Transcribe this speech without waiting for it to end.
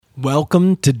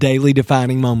Welcome to Daily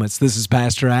Defining Moments. This is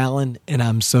Pastor Allen, and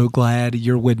I'm so glad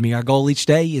you're with me. Our goal each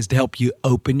day is to help you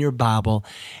open your Bible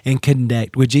and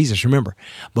connect with Jesus. Remember,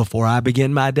 before I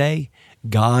begin my day,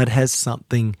 God has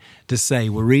something to say.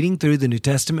 We're reading through the New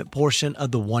Testament portion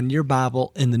of the One-Year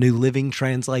Bible in the New Living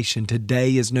Translation.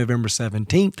 Today is November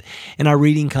 17th, and our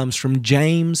reading comes from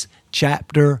James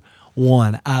chapter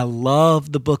 1. I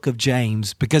love the book of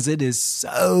James because it is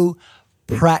so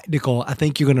practical. I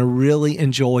think you're going to really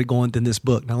enjoy going through this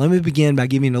book. Now, let me begin by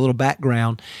giving you a little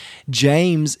background.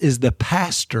 James is the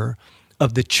pastor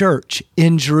of the church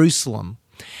in Jerusalem,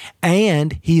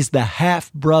 and he's the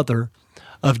half-brother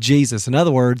of Jesus. In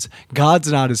other words,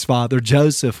 God's not his father.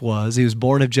 Joseph was. He was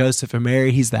born of Joseph and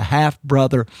Mary. He's the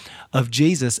half-brother of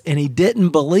Jesus, and he didn't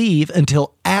believe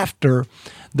until after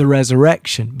the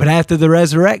resurrection. But after the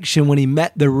resurrection, when he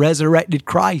met the resurrected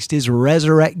Christ, his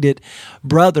resurrected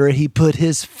brother, he put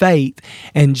his faith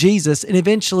in Jesus and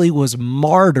eventually was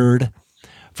martyred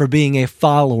for being a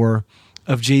follower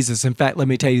of Jesus. In fact, let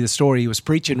me tell you the story. He was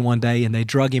preaching one day and they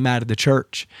drug him out of the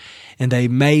church and they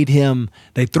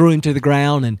threw him to the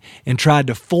ground and tried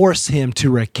to force him to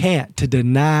recant, to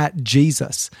deny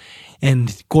Jesus. And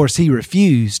of course, he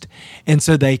refused. And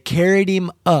so they carried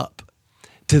him up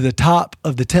to the top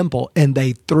of the temple and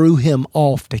they threw him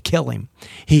off to kill him.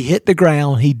 He hit the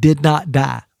ground. He did not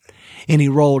die. And he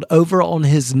rolled over on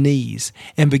his knees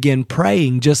and began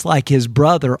praying just like his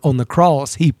brother on the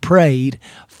cross. He prayed,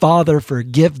 "Father,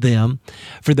 forgive them,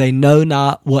 for they know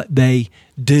not what they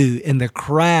do." And the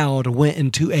crowd went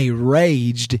into a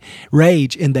rage,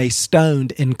 and they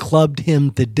stoned and clubbed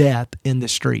him to death in the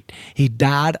street. He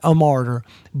died a martyr,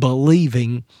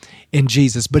 believing in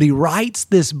Jesus. But he writes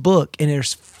this book, and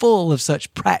it's full of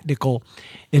such practical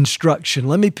instruction.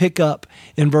 Let me pick up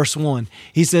in verse 1.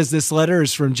 He says, "This letter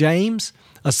is from James,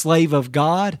 a slave of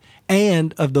God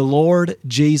and of the Lord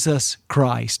Jesus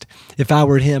Christ." If I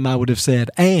were him, I would have said,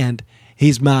 "And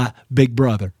he's my big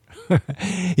brother."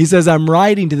 He says, "I'm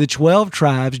writing to the 12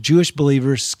 tribes, Jewish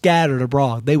believers scattered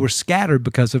abroad." They were scattered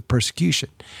because of persecution.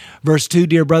 Verse 2,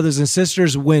 "Dear brothers and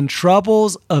sisters, when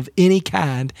troubles of any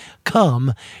kind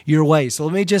come your way." So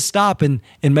let me just stop and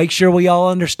make sure we all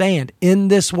understand. In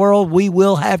this world, we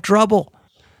will have trouble.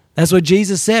 That's what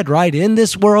Jesus said, right? In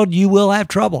this world, you will have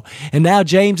trouble. And now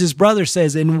James's brother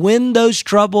says, and when those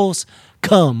troubles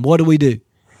come, what do?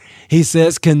 He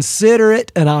says, "Consider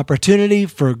it an opportunity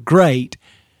for great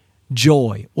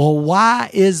joy." Well, why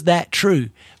is that true?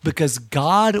 Because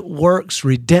God works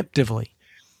redemptively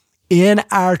in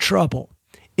our trouble,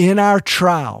 in our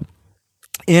trial,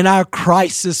 in our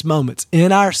crisis moments,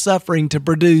 in our suffering to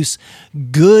produce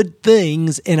good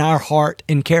things in our heart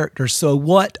and character. So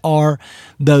what are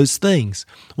those things?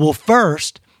 Well,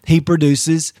 first, he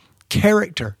produces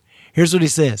character. Here's what he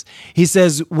says. He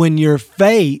says, when your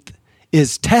faith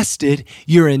is tested,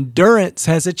 your endurance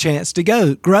has a chance to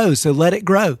grow. So let it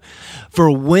grow.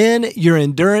 For when your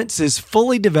endurance is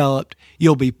fully developed,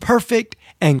 you'll be perfect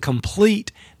and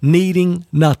complete, needing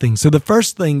nothing. So the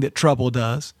first thing that trouble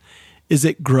does is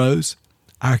it grows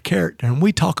our character. And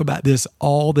we talk about this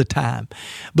all the time.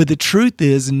 But the truth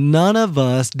is, none of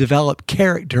us develop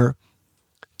character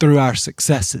through our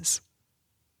successes.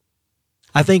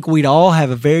 I think we'd all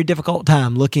have a very difficult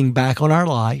time looking back on our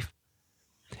life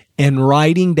and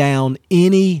writing down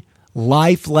any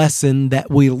life lesson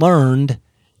that we learned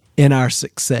in our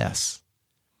success.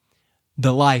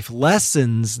 The life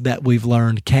lessons that we've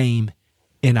learned came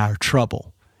in our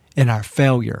trouble, in our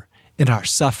failure, in our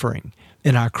suffering,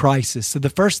 in our crisis. So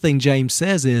the first thing James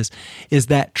says is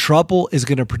that trouble is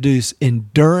going to produce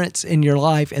endurance in your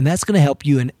life, and that's going to help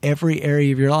you in every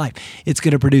area of your life. It's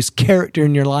going to produce character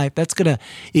in your life. That's going to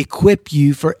equip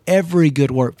you for every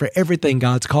good work, for everything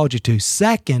God's called you to.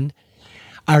 Second,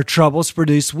 our troubles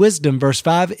produce wisdom. Verse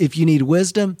 5, if you need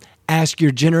wisdom, ask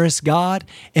your generous God,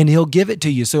 and he'll give it to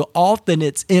you. So often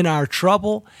it's in our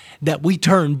trouble that we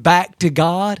turn back to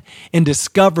God and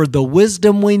discover the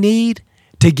wisdom we need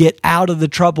to get out of the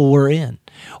trouble we're in.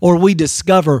 Or we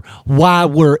discover why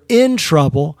we're in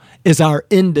trouble is our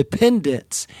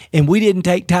independence, and we didn't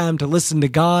take time to listen to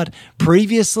God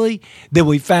previously, then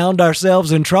we found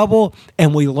ourselves in trouble,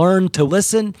 and we learned to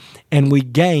listen, and we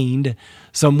gained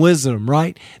some wisdom,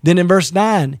 right? Then in verse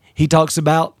 9, he talks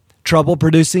about trouble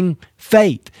producing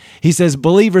faith. He says,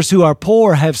 believers who are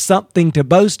poor have something to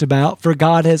boast about, for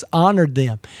God has honored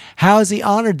them. How has he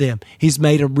honored them? He's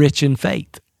made them rich in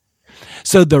faith.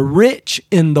 So the rich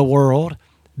in the world,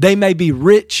 they may be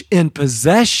rich in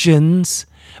possessions,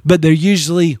 but they're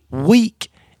usually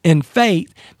weak in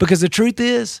faith, because the truth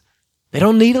is they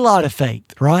don't need a lot of faith,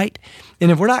 right?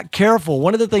 And if we're not careful,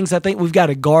 one of the things I think we've got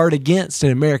to guard against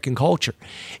in American culture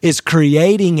is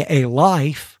creating a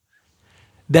life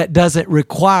that doesn't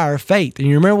require faith. And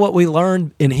you remember what we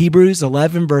learned in Hebrews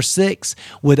 11, verse 6?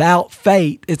 Without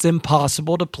faith, it's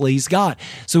impossible to please God.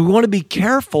 So we want to be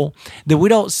careful that we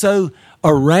don't so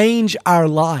arrange our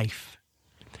life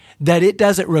that it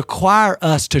doesn't require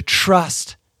us to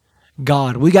trust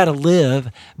God. We got to live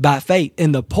by faith.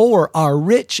 And the poor are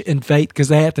rich in faith because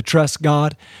they have to trust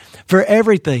God for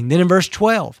everything. Then in verse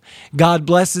 12, God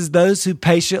blesses those who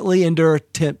patiently endure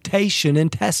temptation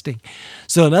and testing.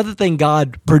 So another thing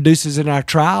God produces in our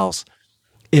trials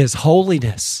is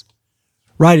holiness,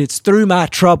 right? It's through my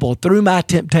trouble, through my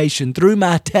temptation, through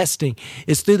my testing.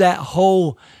 It's through that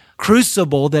whole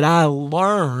crucible that I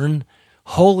learn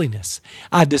holiness.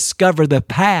 I discover the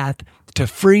path to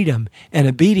freedom and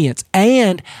obedience,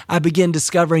 and I begin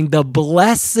discovering the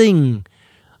blessing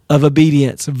of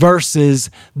obedience versus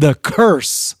the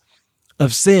curse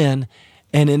of sin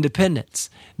and independence.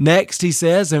 Next, he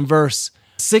says in verse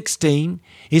 16,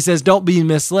 he says, don't be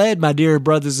misled, my dear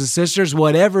brothers and sisters.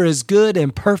 Whatever is good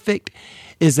and perfect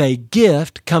is a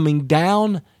gift coming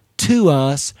down to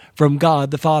us from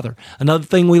God the Father. Another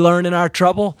thing we learn in our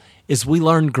trouble is we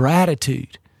learn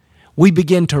gratitude. We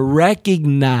begin to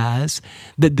recognize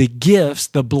that the gifts,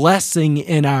 the blessing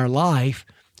in our life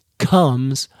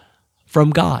comes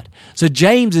from God. So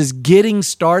James is getting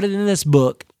started in this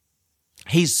book.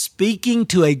 He's speaking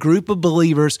to a group of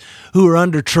believers who are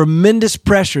under tremendous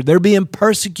pressure. They're being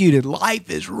persecuted. Life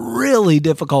is really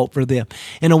difficult for them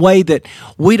in a way that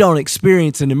we don't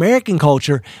experience in American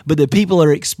culture, but that people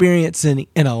are experiencing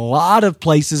in a lot of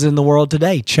places in the world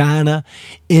today. China,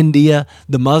 India,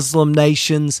 the Muslim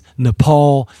nations,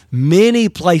 Nepal, many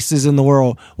places in the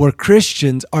world where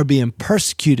Christians are being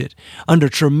persecuted under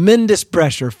tremendous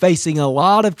pressure, facing a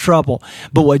lot of trouble.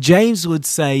 But what James would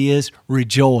say is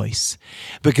rejoice,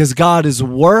 because God is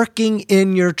working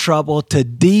in your trouble to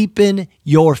deepen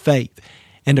your faith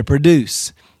and to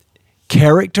produce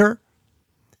character,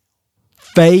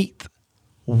 faith,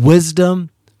 wisdom,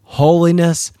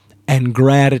 holiness, and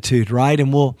gratitude, right?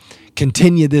 And we'll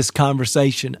continue this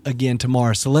conversation again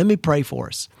tomorrow. So let me pray for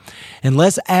us. And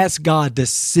let's ask God to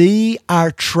see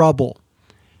our trouble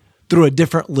through a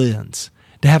different lens,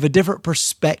 to have a different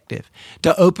perspective,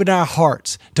 to open our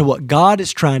hearts to what God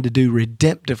is trying to do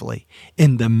redemptively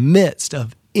in the midst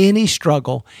of any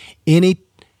struggle, any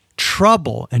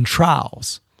trouble and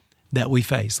trials that we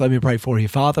face. Let me pray for you.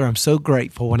 Father, I'm so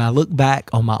grateful when I look back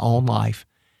on my own life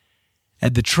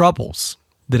at the troubles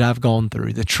that I've gone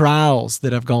through, the trials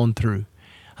that I've gone through.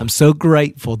 I'm so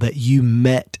grateful that you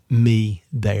met me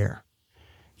there.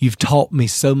 You've taught me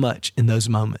so much in those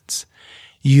moments.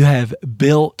 You have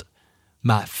built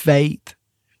my faith.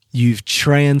 You've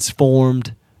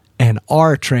transformed and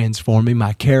are transforming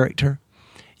my character.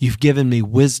 You've given me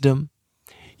wisdom.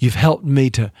 You've helped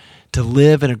me to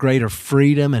live in a greater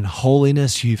freedom and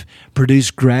holiness. You've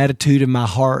produced gratitude in my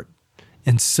heart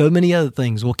and so many other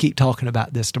things. We'll keep talking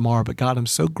about this tomorrow, but God, I'm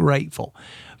so grateful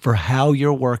for how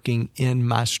you're working in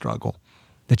my struggle,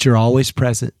 that you're always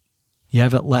present. You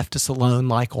haven't left us alone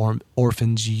like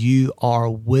orphans. You are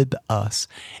with us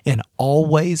and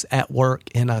always at work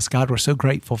in us. God, we're so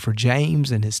grateful for James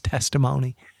and his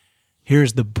testimony.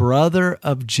 Here's the brother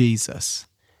of Jesus,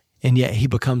 and yet he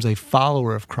becomes a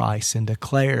follower of Christ and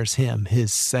declares him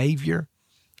his Savior,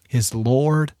 his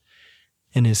Lord,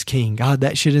 and his King. God,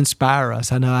 that should inspire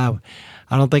us. I know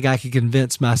I don't think I could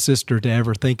convince my sister to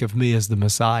ever think of me as the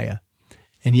Messiah,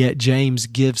 and yet James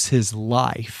gives his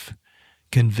life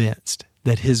convinced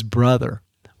that his brother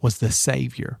was the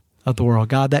Savior of the world.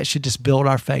 God, that should just build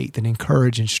our faith and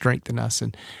encourage and strengthen us.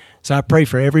 And so I pray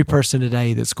for every person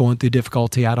today that's going through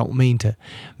difficulty. I don't mean to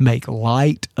make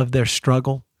light of their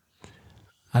struggle.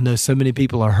 I know so many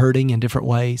people are hurting in different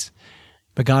ways.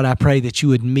 But God, I pray that you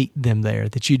would meet them there,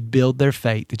 that you'd build their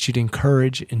faith, that you'd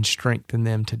encourage and strengthen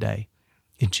them today.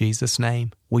 In Jesus'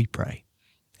 name, we pray.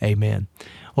 Amen.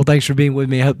 Well, thanks for being with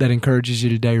me. I hope that encourages you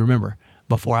today. Remember,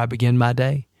 before I begin my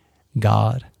day,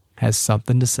 God has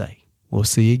something to say. We'll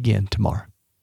see you again tomorrow.